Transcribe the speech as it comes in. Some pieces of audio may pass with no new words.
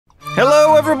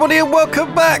Hello, everybody, and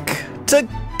welcome back to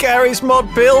Gary's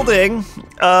Mod Building.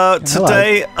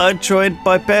 Today, I'm joined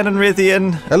by Ben and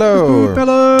Rithian. Hello.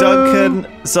 Hello.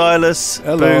 Duncan, Xylus,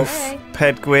 Hello. Booth,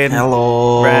 Pedguin,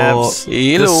 Hello. Ravs,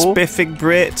 Hello. the Spiffing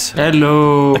Brit.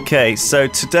 Hello. Okay, so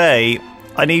today,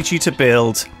 I need you to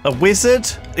build a wizard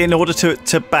in order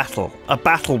to battle. A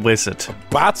battle wizard.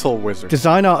 Battle wizard.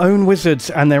 Design our own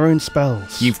wizards and their own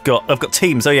spells. I've got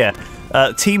teams. Oh yeah,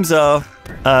 teams are.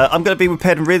 I'm going to be with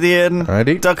Ped and Rithian.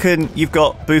 Alrighty. Duncan, you've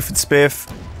got Booth and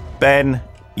Spiff. Ben,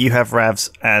 you have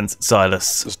Ravs and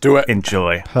Xylus. Let's do it.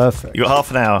 Enjoy. Perfect. You got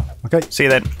half an hour. Okay. See you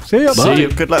then. See ya. See Bye.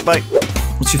 you. Good luck, mate.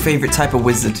 What's your favourite type of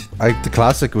wizard? The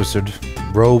classic wizard,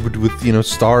 robed with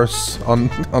stars on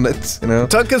it.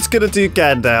 Duncan's going to do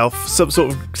Gandalf, some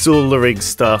sort of Zularing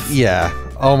stuff. Yeah,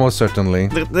 almost certainly.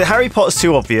 The Harry Potter's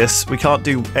too obvious. We can't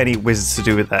do any wizards to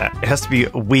do with that. It has to be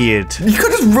weird. You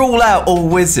could just rule out all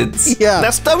wizards. Yeah.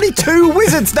 That's only 2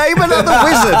 wizards. Name another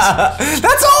wizard.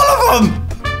 That's all of them!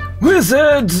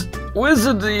 Wizards!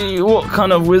 Wizardy! What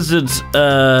kind of wizards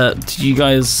do you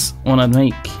guys want to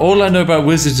make? All I know about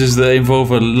wizards is they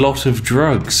involve a lot of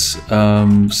drugs.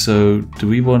 So do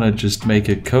we want to just make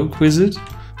a coke wizard?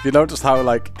 You noticed how,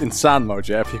 like, in sand mode,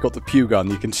 yeah, if you got the pew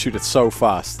gun, you can shoot it so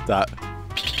fast that...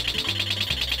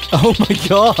 Oh my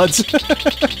god.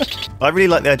 I really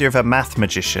like the idea of a math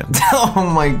magician. Oh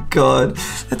my god.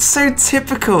 That's so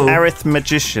typical. Arith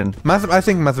magician. I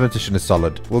think mathematician is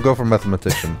solid. We'll go for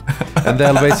mathematician, and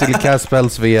they'll basically cast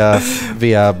spells via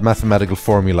mathematical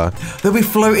formula. There'll be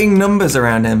floating numbers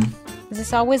around him. Is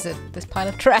this our wizard? This pile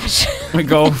of trash? We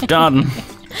go, done.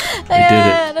 We did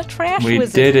it. The trash We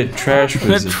wizard. did it, trash The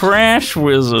wizard. trash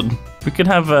wizard. We could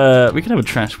have a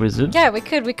trash wizard. Yeah, we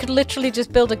could. We could literally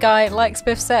just build a guy, like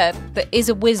Spiff said, that is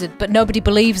a wizard, but nobody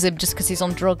believes him just because he's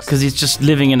on drugs. Because he's just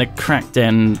living in a crack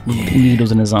den with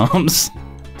needles in his arms.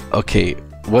 Okay,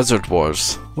 Wizard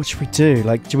Wars. What should we do?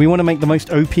 Like, do we want to make the most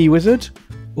OP wizard,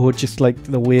 or just like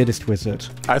the weirdest wizard?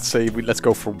 I'd say let's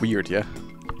go for weird, yeah?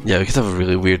 Yeah, we could have a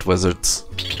really weird wizards.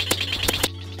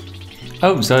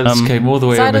 Oh, Xylus came all the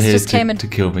way over Xylus here just came and to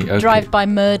kill me. Okay. Drive-by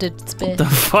murdered Spiff. The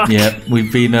fuck? Yeah,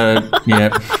 we've been, yeah.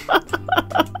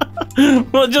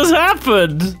 What just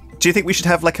happened? Do you think we should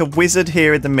have like a wizard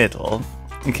here in the middle?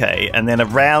 Okay, and then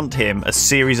around him a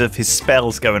series of his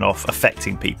spells going off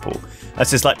affecting people.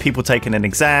 That's just like people taking an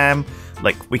exam.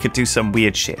 Like we could do some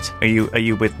weird shit. Are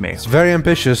you with me? It's very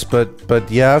ambitious,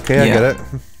 but yeah, okay, I get it.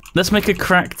 Let's make a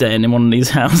crack den in one of these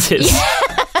houses.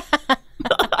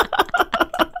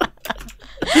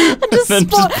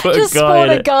 Just spawn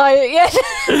a guy. Yeah,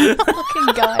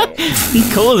 fucking guy. He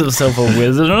calls himself a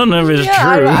wizard. I don't know if it's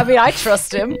true. I mean, I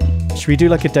trust him. Should we do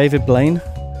like a David Blaine?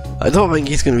 I don't think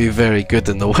he's going to be very good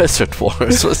in the Wizard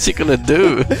Wars. What's he going to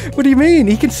do? What do you mean?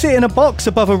 He can sit in a box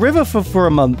above a river for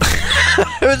a month.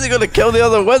 How is he going to kill the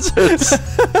other wizards?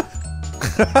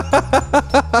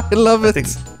 I love it.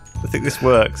 I think this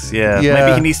works. Yeah.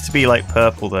 Maybe he needs to be like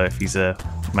purple though if he's a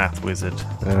math wizard.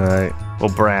 All right. Or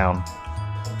brown.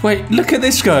 Wait, look at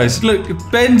this, guys. Look,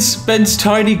 Ben's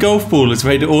tiny golf ball has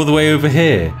made it all the way over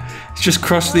here. It's just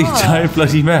crossed the entire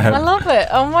bloody map. I love it.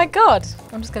 Oh my god.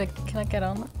 I'm just gonna. Can I get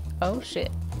on? Oh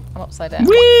shit. I'm upside down.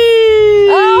 Whee!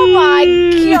 Oh my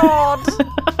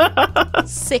god.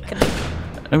 Sickening.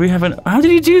 Are we having? How did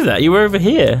you do that? You were over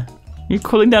here. You're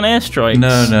calling down airstrikes.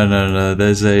 No.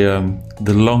 There's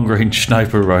the long-range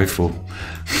sniper rifle.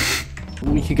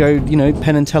 We could go,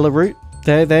 Penn and Teller route.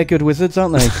 They're good wizards,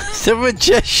 aren't they? They're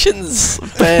magicians,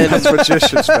 Ben. That's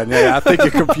magicians, Ben. Yeah, I think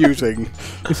you're confusing.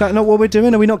 Is that not what we're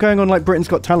doing? Are we not going on like Britain's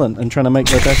Got Talent and trying to make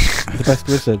the best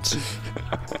wizards?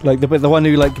 Like the one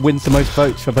who like wins the most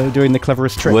votes for doing the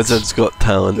cleverest tricks. Wizards got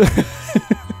talent.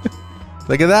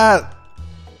 Look at that!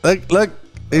 Look!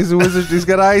 He's a wizard. He's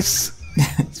got ice.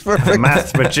 It's perfect. A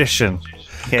math magician.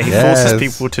 Yeah, he Yes. forces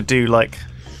people to do like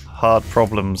hard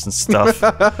problems and stuff.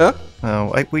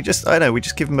 We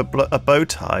just give him a bow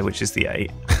tie, which is the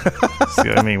 8. See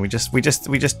what I mean? We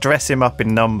just dress him up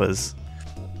in numbers.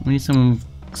 We need some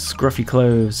scruffy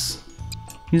clothes.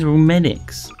 These are all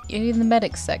medics. You're in the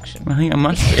medics section. I think I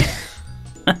must be.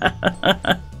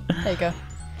 There you go.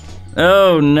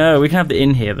 Oh no, we can have the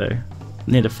inn here though,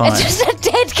 near the fire. It's just a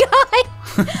dead guy.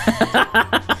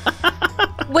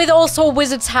 With also a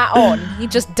wizard's hat on. He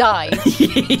just died.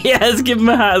 Yeah, let's give him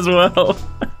a hat as well.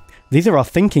 These are our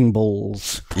thinking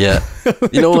balls. Yeah.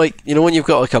 You know when you've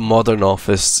got like a modern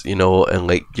office, and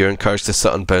like you're encouraged to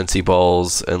sit on bouncy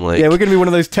balls and like... Yeah, we're going to be one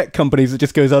of those tech companies that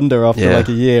just goes under after like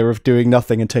a year of doing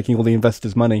nothing and taking all the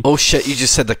investors' money. Oh shit, you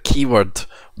just said the keyword.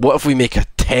 What if we make a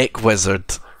tech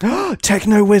wizard?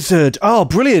 Techno wizard. Oh,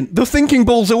 brilliant. The thinking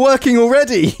balls are working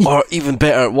already. Or even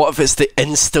better, what if it's the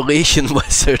installation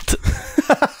wizard?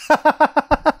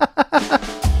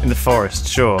 In the forest,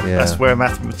 sure. Yeah. That's where a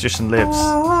mathematician lives.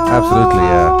 Absolutely,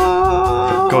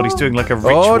 yeah. God, he's doing like a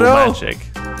ritual magic.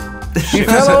 He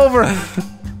fell over.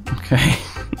 Okay.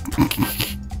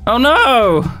 Oh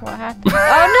no! What happened?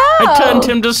 Oh no! I turned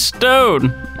him to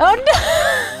stone. Oh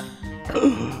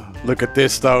no! Look at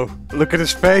this, though. Look at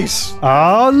his face.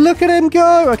 Oh, look at him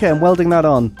go! Okay, I'm welding that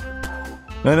on.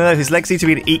 No. His legs need to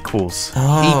be equals.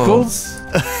 Equals?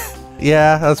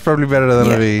 Yeah, that's probably better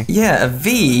than a V. Yeah, a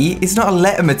V is not a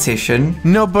lettermatician.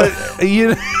 No, but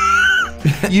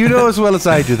you know as well as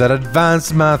I do that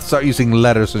advanced math start using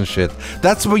letters and shit.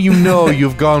 That's where you know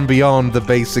you've gone beyond the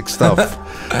basic stuff.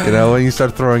 You know, when you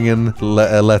start throwing in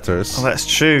letters. Oh, that's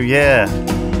true, yeah.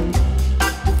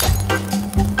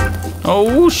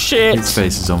 Oh shit! His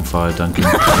face is on fire, Duncan.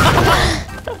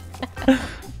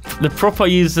 The prop I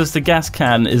used as the gas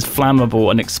can is flammable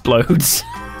and explodes.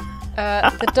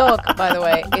 The dog, by the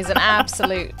way, is an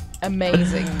absolute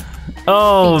amazing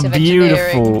Oh, feat of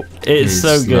beautiful! It's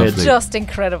so It's good. lovely. Just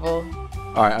incredible.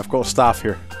 All right, I've got a staff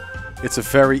here. It's a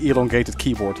very elongated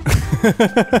keyboard.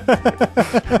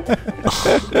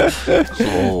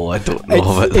 Oh, I don't know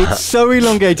about It's that. so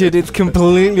elongated, it's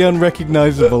completely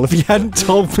unrecognizable. If you hadn't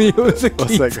told me it was a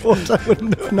keyboard, I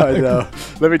wouldn't have I known. know.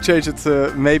 Let me change it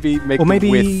to maybe make Or the maybe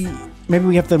width.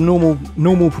 we have the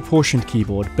normal proportioned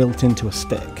keyboard built into a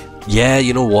stick. Yeah,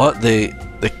 you know what? The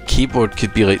keyboard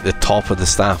could be like the top of the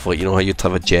staff, like you know how you'd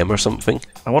have a gem or something.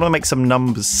 I want to make some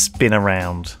numbers spin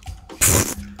around.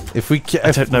 If we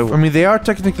I don't know. I mean, they are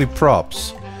technically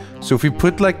props. So if we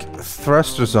put like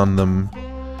thrusters on them,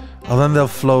 and then they'll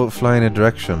fly in a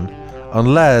direction,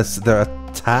 unless they're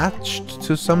attached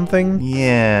to something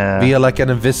Yeah. via like an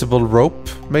invisible rope,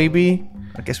 maybe.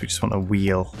 I guess we just want a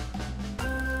wheel.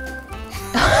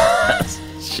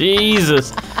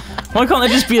 Jesus! Why can't there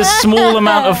just be a small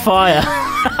amount of fire?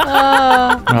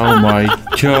 Oh my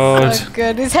god. So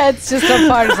good. His head's just on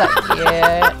fire. He's like,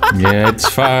 yeah. Yeah, it's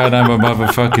fine. I'm a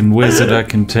motherfucking wizard. I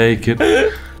can take it.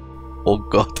 Oh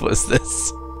god, what's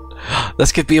this?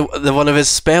 This could be one of his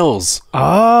spells.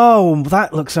 Oh,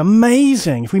 that looks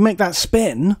amazing. If we make that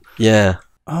spin, Yeah.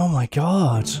 oh my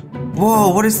god. Whoa,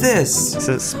 what is this? It's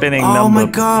a spinning Oh number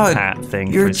my god. hat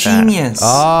thing. You're for a his hat. genius.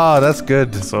 Ah, that's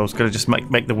good. So I was going to just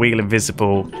make the wheel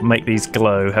invisible, make these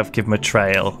glow, give them a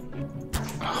trail.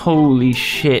 Holy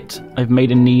shit! I've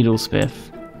made a needle spiff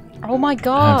Oh my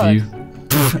god. Have you?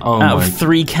 Oh out my. of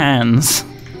 3 cans.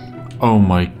 Oh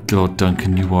my god,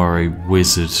 Duncan, you are a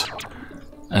wizard.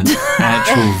 An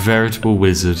actual veritable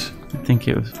wizard. I think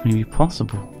it was maybe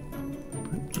possible.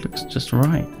 But it looks just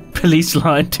right. Police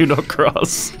line, do not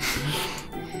cross.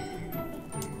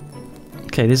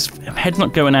 Okay, this head's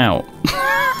not going out.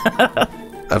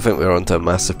 I think we're onto a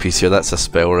masterpiece here. That's a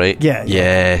spell, right? Yeah.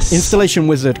 Yes. Installation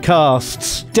wizard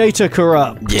casts data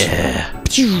corrupt. Yeah.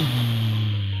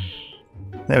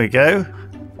 There we go.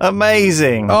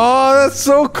 Amazing. Oh, that's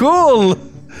so cool!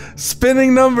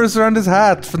 Spinning numbers around his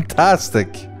hat. Fantastic.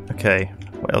 Okay,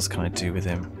 what else can I do with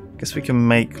him? I guess we can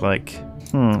make like...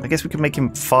 I guess we can make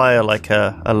him fire like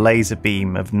a laser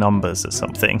beam of numbers or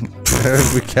something.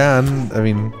 If we can. I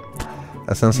mean,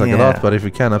 that sounds like a Yeah. lot, but if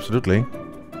we can, absolutely.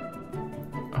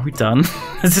 Are we done?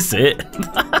 Is this it?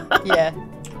 Yeah.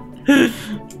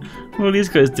 What are these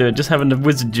guys doing? Just having a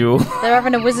wizard duel. They're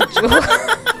having a wizard duel.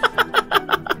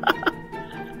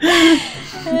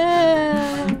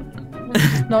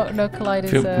 No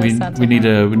colliders.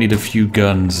 We need a few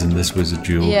guns in this wizard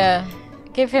duel. Yeah.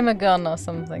 Give him a gun or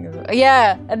something.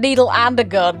 Yeah, a needle and a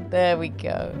gun. There we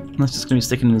go. That's just gonna be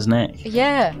sticking in his neck.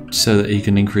 Yeah. So that he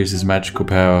can increase his magical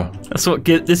power. That's what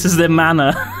this is their mana.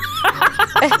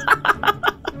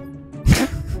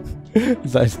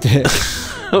 Is that his dick?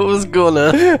 I was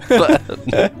gonna. But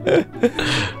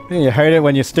You heard it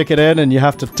when you stick it in and you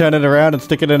have to turn it around and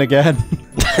stick it in again.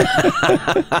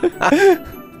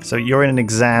 So you're in an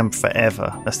exam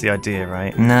forever. That's the idea,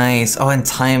 right? Nice. Oh, and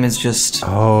time is just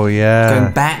Oh, yeah.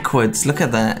 going backwards. Look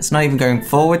at that. It's not even going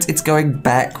forwards, it's going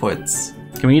backwards.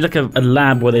 Can we need like a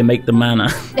lab where they make the mana?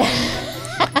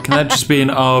 Can that just be an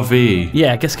RV?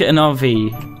 Yeah, let's get an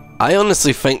RV. I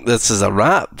honestly think this is a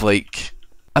wrap. Like,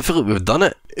 I feel like we've done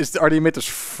it. Are the emitters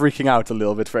freaking out a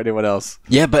little bit for anyone else?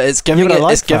 Yeah, but it's giving but I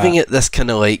like it's giving that. it this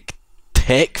kind of like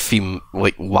tech theme,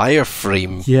 like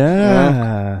wireframe.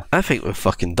 Yeah. I think we've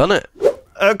fucking done it.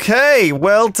 Okay,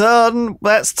 well done.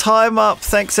 That's time up.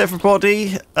 Thanks,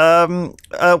 everybody. Who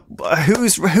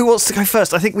wants to go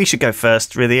first? I think we should go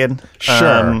first, Rithian.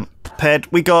 Sure.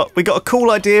 Ped, we got a cool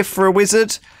idea for a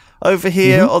wizard over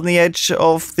here on the edge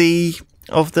of the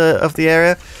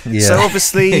area. Yeah. So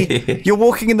obviously you're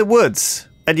walking in the woods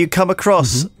and you come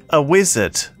across a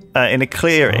wizard in a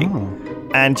clearing.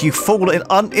 and you fall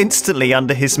instantly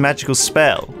under his magical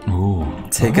spell.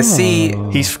 Take a seat.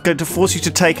 He's going to force you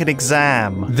to take an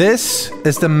exam. This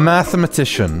is the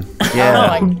mathematician.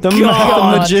 Yeah. The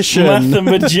mathematician.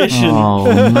 Oh,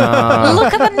 no.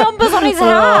 Look at the numbers on his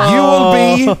hat. You will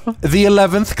be the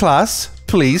 11th class.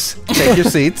 Please take your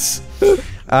seats.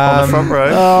 On the front row.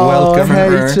 Welcome. I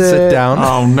hate Sit it. down.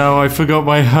 Oh no, I forgot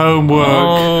my homework.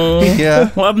 Oh. Yeah.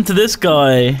 What happened to this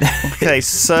guy? Okay,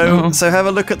 so have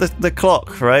a look at the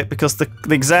clock, right? Because the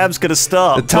exam's going to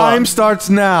start. The time starts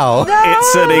now.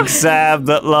 It's an exam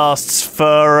that lasts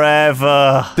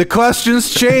forever. The questions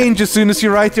change as soon as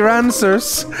you write your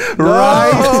answers.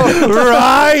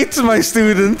 Right, my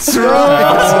students.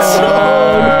 Right.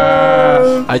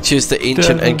 I choose the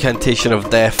ancient incantation of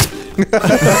death.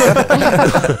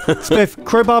 Smith,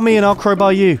 crowbar me and I'll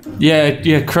crowbar you.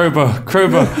 Yeah, crowbar.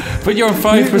 But you're on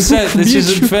 5%. This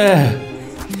isn't fair.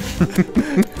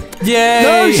 Yay!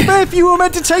 No, Smith, you were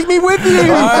meant to take me with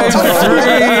you. I'm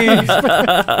free.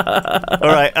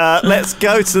 All right, let's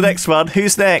go to the next one.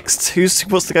 Who's next? Who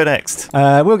wants to go next?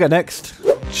 We'll go next.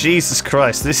 Jesus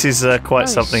Christ, this is quite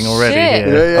something already shit.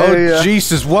 here.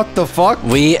 Jesus, what the fuck?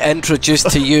 We introduce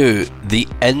to you the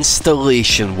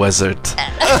installation wizard.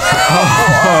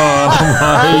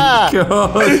 My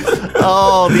God.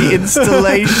 Oh, the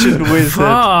installation wizard.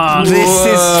 Fuck. This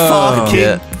is fucking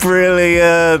Yeah.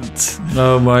 brilliant.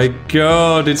 Oh my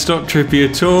God, it's not trippy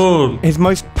at all. His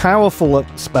most powerful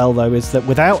spell, though, is that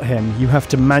without him, you have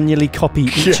to manually copy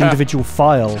each individual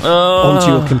file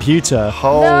onto your computer.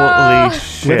 Holy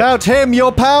shit. Without him,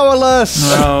 you're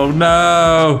powerless. Oh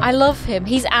no. I love him.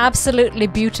 He's absolutely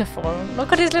beautiful.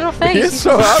 Look at his little face. He's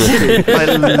so happy. I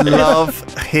love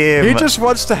him. He just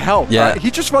wants to help. Yeah. Right? He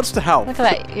just wants to help. Look at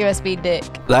that USB dick.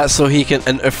 That's so he can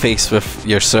interface with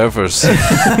your servers.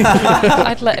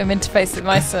 I'd let him interface with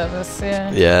my service,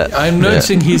 yeah. Yeah. I'm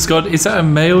noticing he's got. Is that a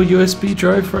male USB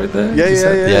drive right there? Yeah.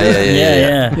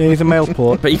 Yeah, he's a mail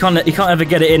port. But you can't ever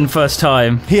get it in first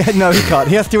time. No, he can't.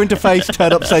 He has to interface,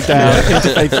 turn upside down,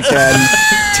 interface again,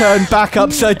 turn back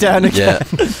upside down again.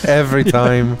 Yeah. Every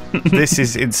time. This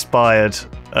is inspired.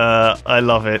 I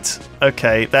love it.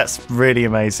 Okay, that's really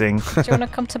amazing. Do you want to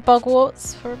come to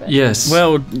BOGWARTS for a bit? Yes.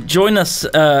 Well, join us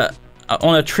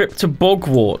on a trip to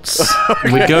BOGWARTS.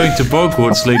 We're going to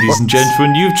BOGWARTS, ladies and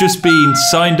gentlemen. You've just been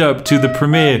signed up to the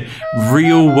premier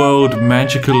real-world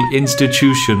magical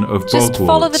institution of BOGWARTS. Just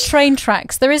follow the train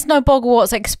tracks. There is no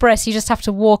BOGWARTS Express. You just have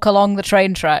to walk along the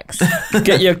train tracks.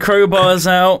 Get your crowbars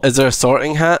out. Is there a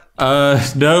sorting hat?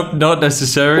 Nope, not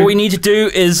necessary. All you need to do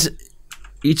is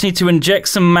you just need to inject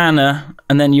some mana,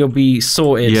 and then you'll be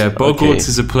sorted. Yeah, BOGWARTS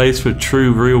is a place for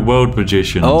true real-world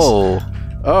magicians. Oh.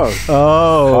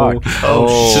 Oh.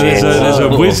 So there's a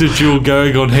wizard duel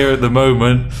going on here at the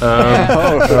moment.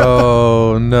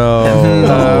 Oh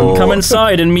no. Come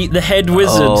inside and meet the head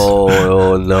wizard.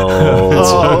 Oh no.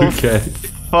 It's okay.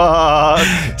 Fuck.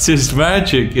 It's just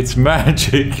magic. It's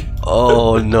magic.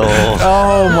 Oh no.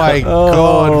 Oh my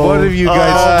God. What have you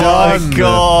guys done? My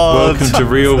God. Welcome to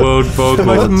real world The most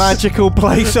BOGWARTS. magical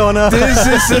place on earth.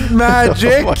 This isn't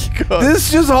magic. This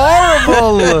is just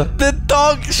horrible. The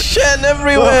dog shit He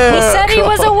everywhere. said he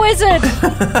was a wizard.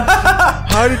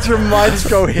 How did your minds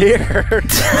go here?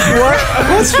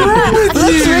 What's wrong with you?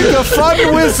 Let's make a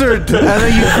fun wizard. And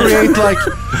then you create like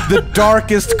the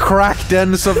darkest crack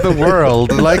dens of the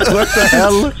world. Like what the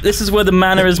hell? This is where the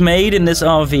mana is made in this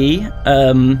RV.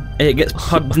 It gets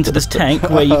pumped into this tank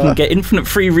where you can get infinite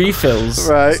free refills.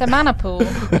 Right. It's a mana pool.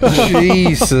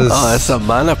 Jesus. Oh, it's a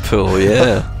mana pool,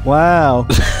 yeah. Wow.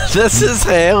 This is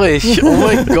hellish. Oh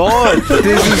my God.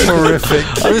 This is horrific.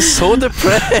 I'm so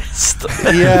depressed.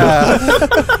 Yeah.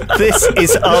 This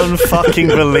is unfucking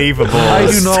believable. I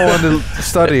do not want to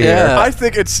study Yeah. here. I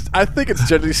think it's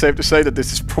generally safe to say that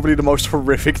this is probably the most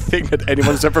horrific thing that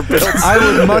anyone's ever built. I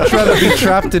would much rather be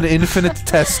trapped in infinite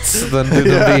tests than to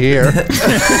be here.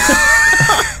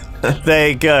 There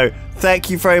you go. Thank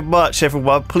you very much,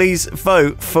 everyone. Please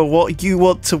vote for what you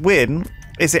want to win.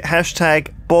 Is it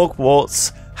hashtag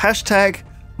BOGWARTS, hashtag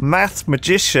Math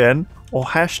Magician, or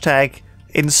hashtag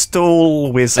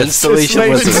Install Wizard? Installation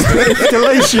wizard.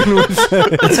 Installation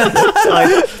wizard.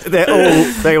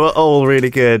 They were all really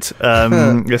good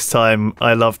this time.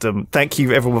 I loved them. Thank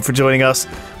you, everyone, for joining us.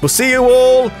 We'll see you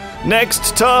all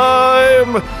next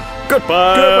time.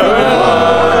 Goodbye.